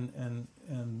hiding and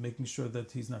making sure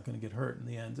that he's not going to get hurt in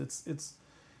the end.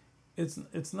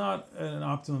 It's not an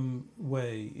optimum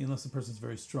way, unless the person's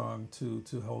very strong, to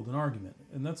hold an argument.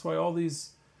 And that's why all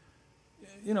these,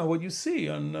 what you see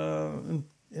on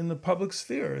in the public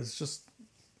sphere is just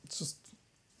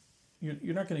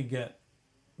you're not going to get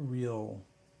real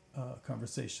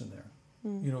conversation there.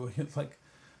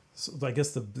 So I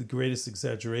guess the greatest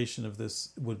exaggeration of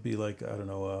this would be like, I don't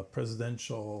know, a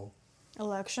presidential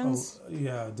elections.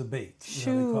 Debate.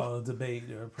 They call it a debate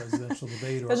or a presidential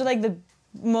debate. Those are like the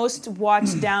most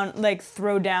watched down, like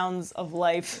throwdowns of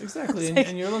life. Exactly,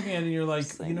 and you're looking at it and you're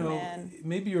like, man.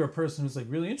 Maybe you're a person who's like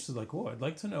really interested, like, oh, I'd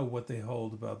like to know what they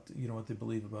hold about, what they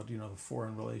believe about, the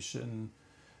foreign relation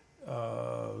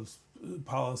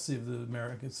policy of the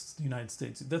United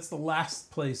States. That's the last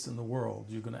place in the world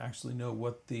you're going to actually know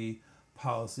what the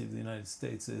policy of the United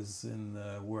States is in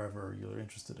wherever you're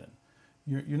interested in.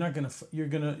 You're not going to. You're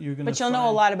going to. But you'll know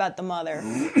a lot about the mother.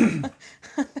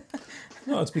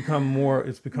 No, it's become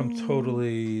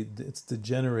totally. It's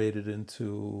degenerated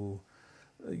into,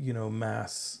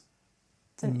 mass.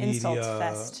 It's an media, insult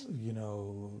fest.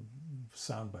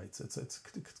 Sound bites. It's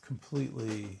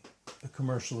completely a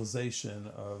commercialization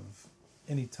of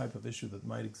any type of issue that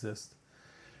might exist.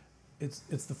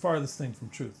 It's the farthest thing from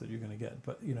truth that you're going to get,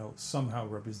 but somehow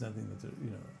representing that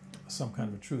some kind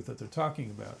of a truth that they're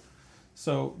talking about.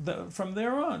 So from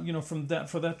there on,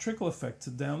 for that trickle effect to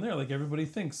down there, like everybody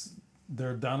thinks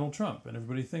they're Donald Trump, and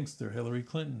everybody thinks they're Hillary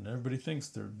Clinton, and everybody thinks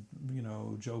they're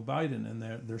Joe Biden, and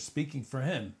they're speaking for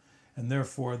him, and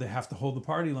therefore they have to hold the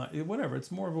party line. Whatever.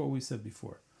 It's more of what we said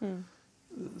before.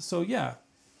 So yeah,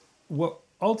 what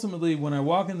ultimately when I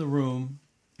walk in the room,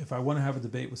 if I want to have a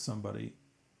debate with somebody,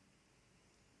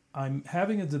 I'm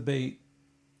having a debate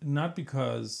not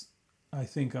because I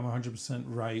think I'm 100%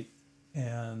 right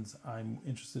and I'm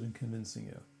interested in convincing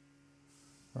you,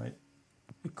 right?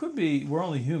 it could be we're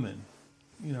only human.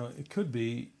 It could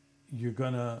be you're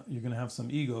gonna have some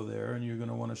ego there, and you're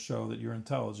gonna want to show that you're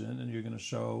intelligent, and you're gonna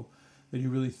show that you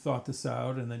really thought this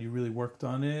out, and that you really worked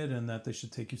on it, and that they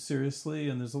should take you seriously.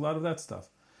 And there's a lot of that stuff.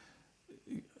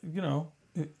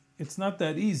 It's not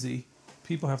that easy.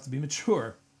 People have to be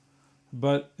mature.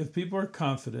 But if people are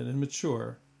confident and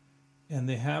mature, and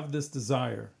they have this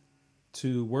desire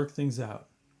to work things out,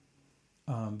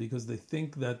 because they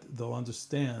think that they'll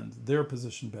understand their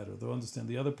position better, they'll understand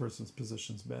the other person's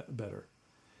positions better,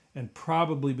 and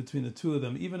probably between the two of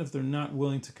them, even if they're not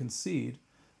willing to concede,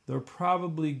 they're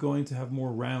probably going to have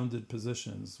more rounded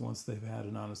positions once they've had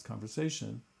an honest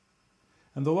conversation.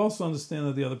 And they'll also understand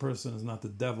that the other person is not the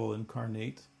devil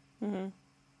incarnate,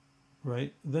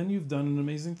 right? Then you've done an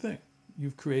amazing thing.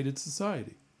 You've created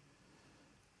society.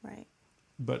 Right.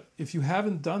 But if you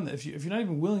haven't done that, if you're not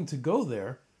even willing to go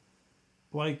there,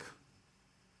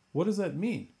 what does that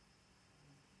mean?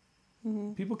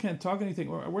 People can't talk anything.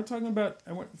 We're talking about,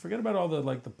 forget about all the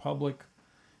the public,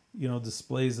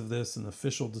 displays of this and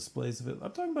official displays of it.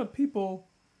 I'm talking about people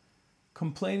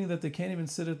complaining that they can't even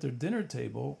sit at their dinner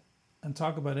table and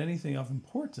talk about anything of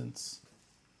importance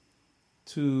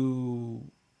to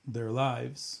their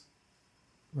lives,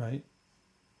 right?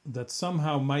 That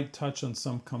somehow might touch on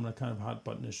some kind of hot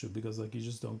button issue, because you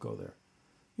just don't go there.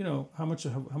 How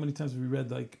many times have we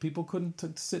read people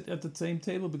couldn't sit at the same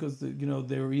table because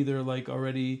they were either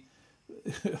already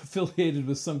affiliated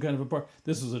with some kind of a party.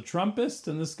 This was a Trumpist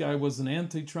and this guy was an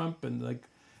anti-Trump, and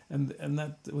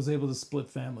that was able to split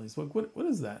families. What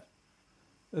is that?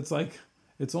 It's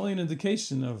it's only an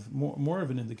indication of more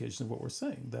of an indication of what we're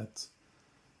saying, that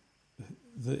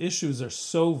the issues are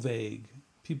so vague.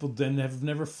 People then have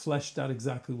never fleshed out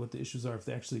exactly what the issues are, if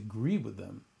they actually agree with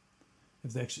them,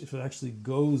 if it actually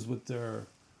goes with their,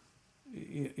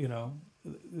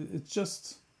 it's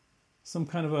just some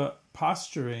kind of a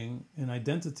posturing and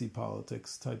identity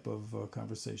politics type of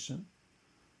conversation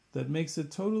that makes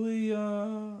it totally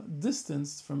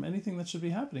distanced from anything that should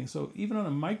be happening. So even on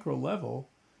a micro level,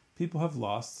 people have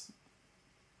lost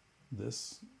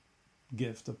this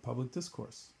gift of public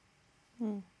discourse.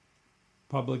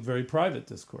 Public, very private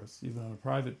discourse, even on a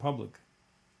private public.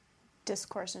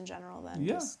 Discourse in general, then.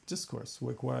 Yeah, discourse.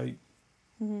 Why?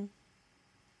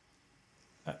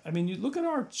 I mean, you look at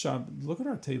our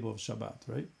table of Shabbat,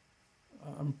 right?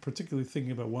 I'm particularly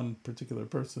thinking about one particular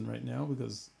person right now,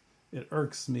 because it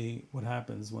irks me what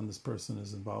happens when this person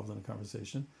is involved in a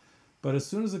conversation. But as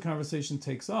soon as the conversation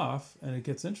takes off and it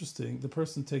gets interesting, the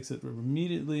person takes it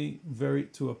immediately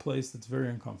to a place that's very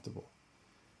uncomfortable.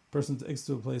 Person takes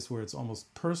to a place where it's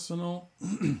almost personal.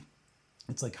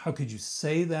 It's how could you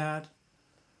say that?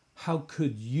 How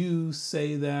could you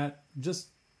say that? Just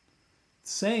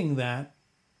saying that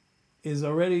is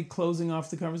already closing off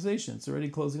the conversation. It's already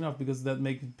closing off, because that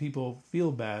makes people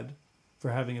feel bad for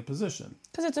having a position.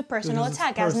 Because it's a personal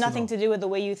attack. It has nothing to do with the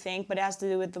way you think, but it has to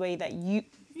do with the way that you...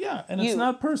 Yeah, and it's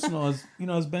not personal.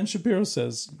 As Ben Shapiro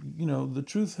says, the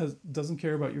truth doesn't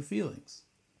care about your feelings.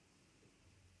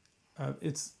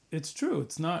 It's true.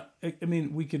 It's not. I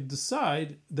mean, we could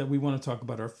decide that we want to talk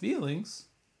about our feelings,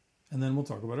 and then we'll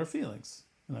talk about our feelings.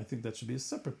 And I think that should be a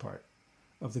separate part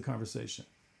of the conversation.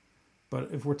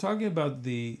 But if we're talking about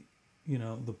the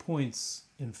points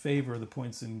in favor, the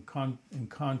points in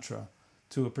contra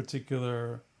to a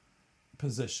particular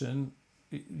position,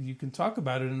 you can talk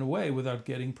about it in a way without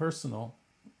getting personal,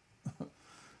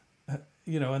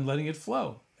 and letting it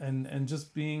flow, and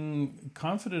just being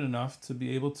confident enough to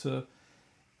be able to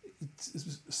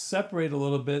separate a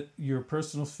little bit your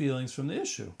personal feelings from the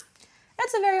issue.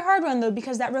 That's a very hard one, though,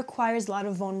 because that requires a lot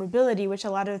of vulnerability, which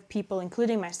a lot of people,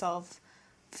 including myself,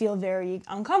 feel very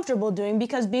uncomfortable doing,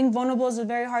 because being vulnerable is a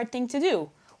very hard thing to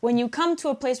do. When you come to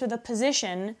a place with a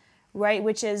position, right,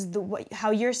 which is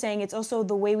how you're saying, it's also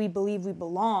the way we believe we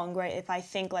belong, right? If I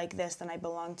think like this, then I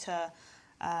belong to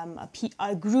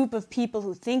a group of people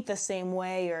who think the same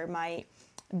way, or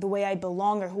the way I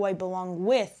belong or who I belong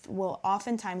with will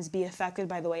oftentimes be affected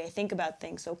by the way I think about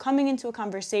things. So coming into a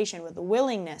conversation with a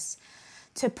willingness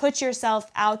to put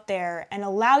yourself out there and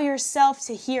allow yourself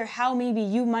to hear how maybe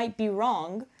you might be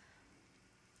wrong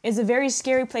is a very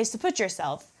scary place to put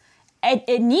yourself.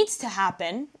 It needs to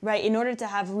happen, right? In order to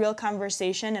have real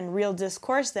conversation and real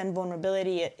discourse, then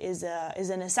vulnerability is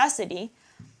a necessity.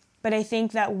 But I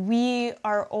think that we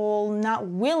are all not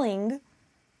willing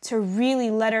to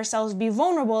really let ourselves be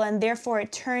vulnerable, and therefore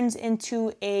it turns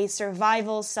into a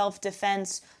survival,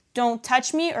 self-defense, don't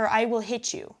touch me or I will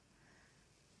hit you.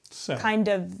 Sad. Kind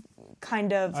of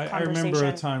conversation. I remember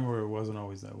a time where it wasn't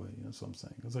always that way. That's what I'm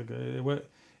saying. It's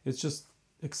it's just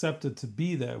accepted to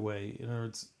be that way. In other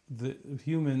words, the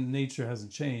human nature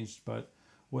hasn't changed, but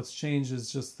what's changed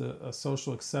is just a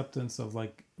social acceptance of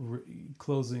like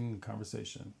closing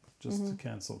conversation, just to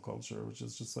cancel culture, which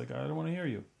is just like, I don't want to hear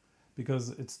you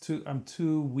because I'm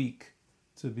too weak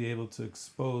to be able to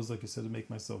expose, like you said, to make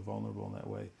myself vulnerable in that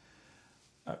way.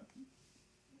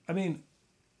 I mean,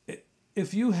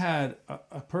 if you had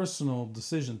a personal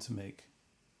decision to make,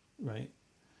 right,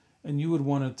 and you would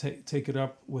want to take it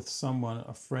up with someone,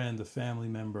 a friend, a family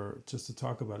member, just to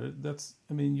talk about it,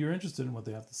 you're interested in what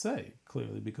they have to say,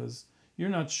 clearly, because you're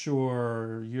not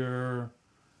sure,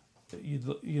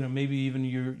 maybe even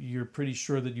you're pretty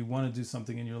sure that you want to do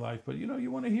something in your life, but,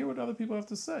 you want to hear what other people have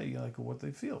to say, like what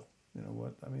they feel.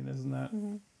 Isn't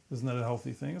that a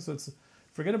healthy thing? So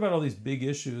forget about all these big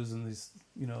issues and these,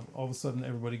 all of a sudden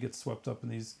everybody gets swept up in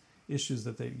these issues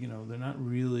that it's not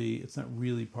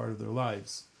really part of their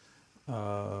lives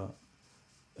on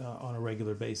a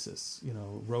regular basis.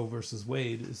 Roe versus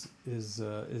Wade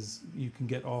is you can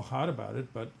get all hot about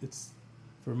it, but it's,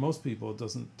 for most people, it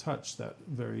doesn't touch that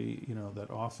very, that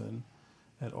often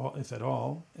at all, if at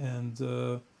all.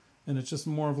 And it's just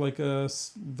more of like a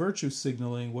virtue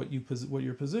signaling what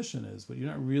your position is, but you're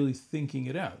not really thinking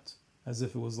it out as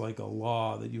if it was like a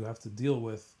law that you have to deal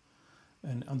with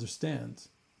and understand,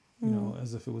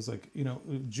 as if it was like,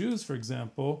 Jews, for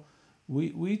example,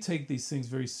 we take these things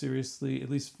very seriously, at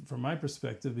least from my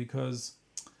perspective, because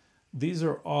these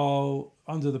are all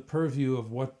under the purview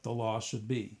of what the law should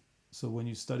be. So when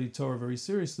you study Torah very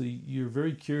seriously, you're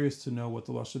very curious to know what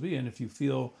the law should be. And if you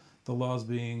feel the law is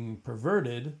being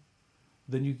perverted,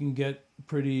 then you can get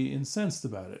pretty incensed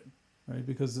about it, right?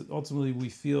 Because ultimately we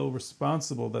feel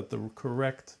responsible that the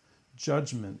correct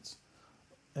judgment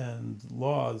and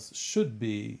laws should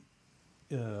be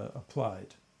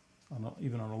applied,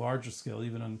 even on a larger scale,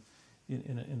 even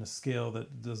in a scale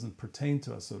that doesn't pertain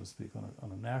to us, so to speak,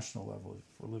 on a national level,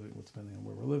 if we're living, depending on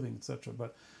where we're living, etc.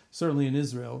 But certainly in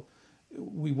Israel,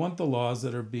 we want the laws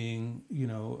that are being,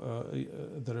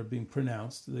 that are being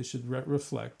pronounced. They should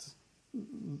reflect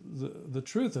the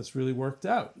truth that's really worked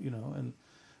out, and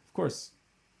of course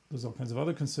there's all kinds of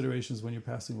other considerations when you're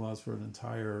passing laws for an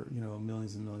entire,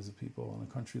 millions and millions of people on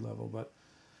a country level. But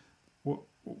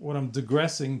what I'm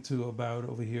digressing to about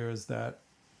over here is that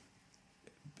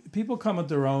people come at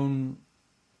their own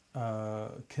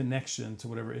connection to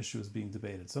whatever issue is being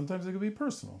debated. Sometimes it could be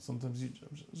personal. Sometimes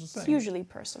it's usually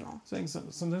personal.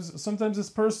 Sometimes it's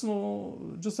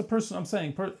personal, just a person. I'm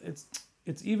saying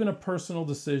it's even a personal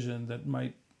decision that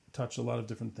might touch a lot of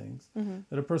different things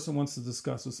that a person wants to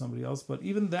discuss with somebody else. But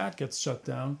even that gets shut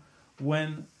down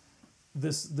when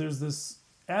there's this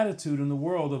attitude in the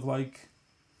world of like,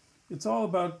 it's all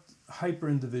about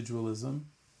hyper-individualism.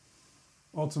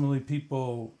 Ultimately,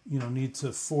 people, need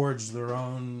to forge their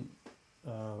own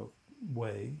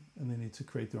way, and they need to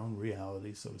create their own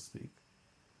reality, so to speak.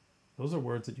 Those are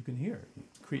words that you can hear.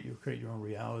 You create your own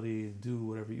reality, do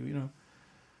whatever you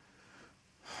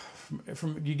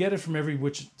get it from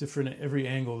every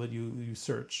angle that you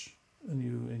search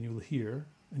and you hear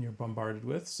and you're bombarded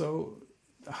with. So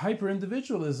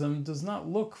hyper-individualism does not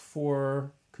look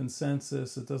for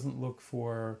consensus. It doesn't look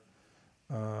for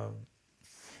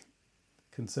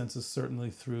consensus, certainly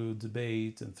through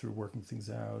debate and through working things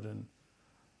out and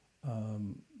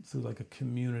through like a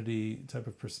community type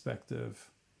of perspective,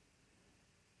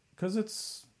 because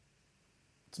it's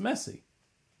messy.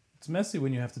 It's messy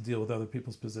when you have to deal with other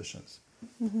people's positions.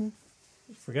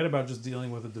 Forget about just dealing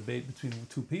with a debate between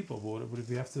two people. But if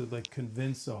you have to like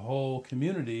convince a whole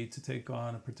community to take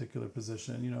on a particular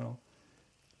position,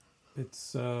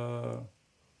 it's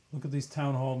look at these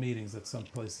town hall meetings that some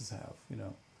places have.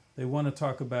 They want to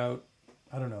talk about,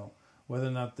 I don't know, whether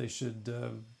or not they should,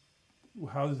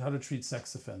 how to treat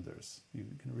sex offenders. You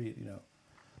can read,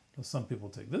 some people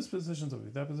take this position, some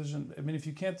take that position. If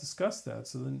you can't discuss that,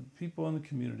 so then people in the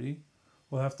community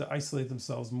will have to isolate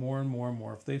themselves more and more and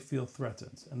more if they feel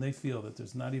threatened and they feel that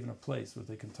there's not even a place where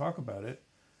they can talk about it,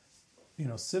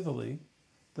 civilly.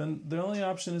 Then the only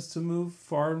option is to move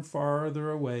far and farther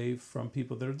away from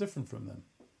people that are different from them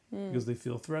because they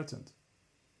feel threatened.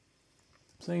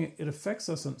 I'm saying it affects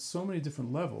us on so many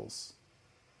different levels.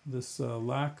 This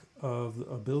lack of the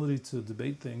ability to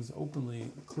debate things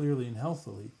openly, clearly, and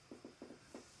healthily.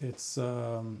 It's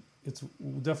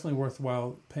definitely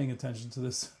worthwhile paying attention to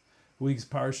this week's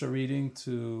parsha reading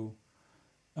to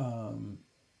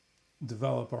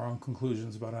develop our own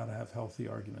conclusions about how to have healthy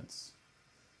arguments.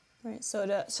 Right. So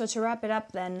to wrap it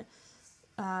up, then,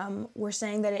 we're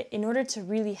saying that in order to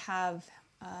really have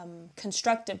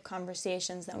constructive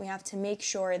conversations, then we have to make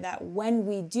sure that when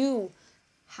we do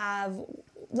have,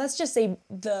 let's just say,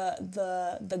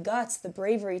 the guts, the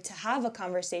bravery to have a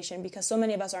conversation, because so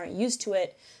many of us aren't used to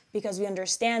it, because we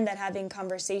understand that having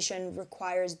conversation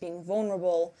requires being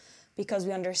vulnerable, because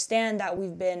we understand that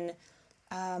we've been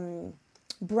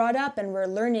brought up and we're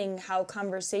learning how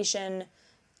conversation,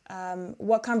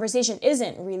 what conversation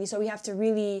isn't really. So we have to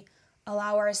really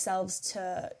allow ourselves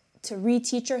to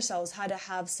reteach ourselves how to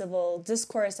have civil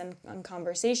discourse and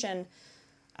conversation.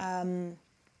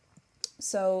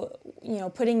 So,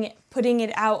 putting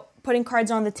it out, putting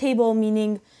cards on the table,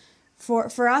 meaning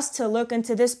for us to look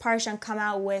into this parsha and come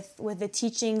out with the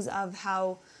teachings of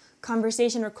how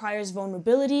conversation requires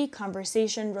vulnerability,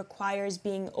 conversation requires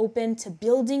being open to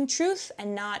building truth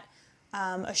and not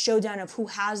a showdown of who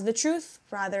has the truth,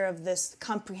 rather of this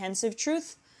comprehensive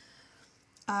truth.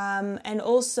 And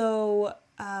also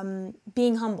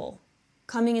being humble,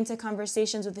 coming into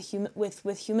conversations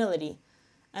with humility.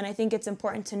 And I think it's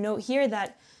important to note here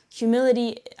that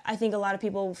humility, I think a lot of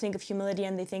people think of humility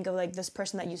and they think of like this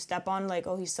person that you step on, like,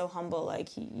 oh, he's so humble, like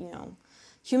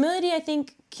Humility, I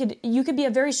think, you could be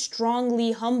a very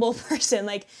strongly humble person.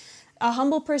 Like, a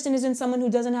humble person isn't someone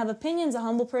who doesn't have opinions. A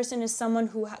humble person is someone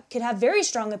who could have very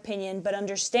strong opinion, but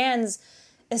understands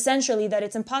essentially that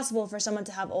it's impossible for someone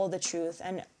to have all the truth,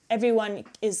 and everyone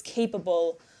is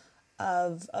capable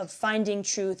of finding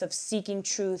truth, of seeking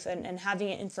truth, and having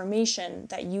information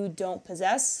that you don't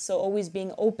possess. So always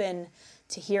being open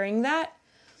to hearing that.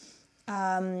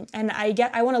 And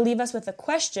I want to leave us with a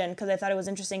question, because I thought it was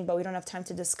interesting, but we don't have time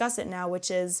to discuss it now,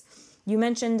 which is, you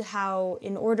mentioned how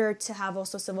in order to have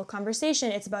also civil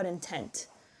conversation, it's about intent.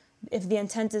 If the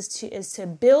intent is to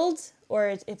build, or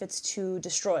if it's to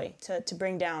destroy, to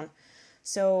bring down.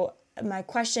 So my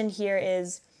question here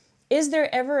is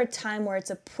there ever a time where it's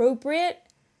appropriate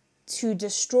to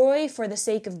destroy for the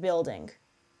sake of building?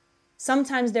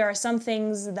 Sometimes there are some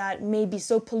things that may be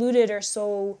so polluted or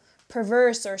so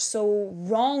perverse or so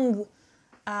wrong,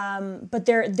 but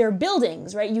they're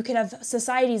buildings, right? You could have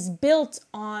societies built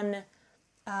on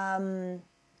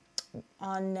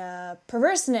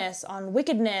perverseness, on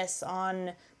wickedness,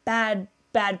 on bad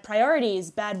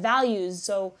priorities, bad values.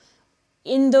 So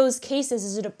in those cases,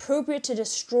 is it appropriate to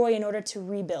destroy in order to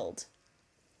rebuild?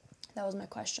 That was my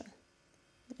question.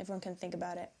 Everyone can think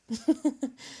about it.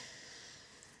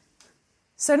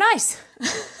 So nice.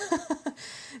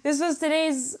 This was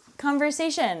today's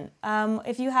conversation.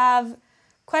 If you have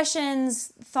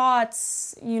questions,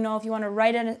 thoughts, if you want to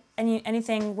write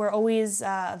anything, we're always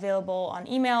available on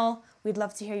email. We'd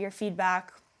love to hear your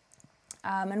feedback.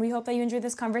 And we hope that you enjoyed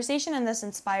this conversation and this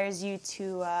inspires you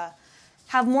to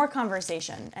have more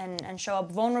conversation and show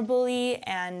up vulnerably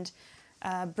and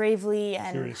bravely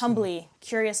and humbly,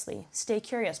 curiously. Stay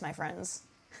curious, my friends.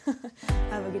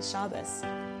 Have a good Shabbos.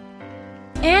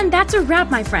 And that's a wrap,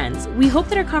 my friends. We hope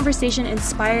that our conversation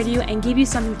inspired you and gave you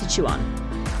something to chew on.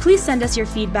 Please send us your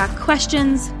feedback,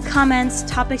 questions, comments,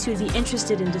 topics you'd be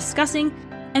interested in discussing,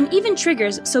 and even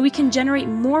triggers so we can generate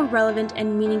more relevant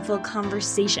and meaningful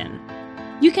conversation.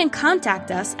 You can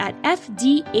contact us at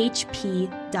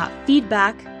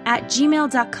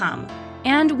fdhp.feedback@gmail.com.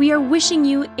 And we are wishing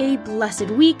you a blessed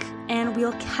week, and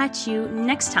we'll catch you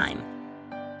next time.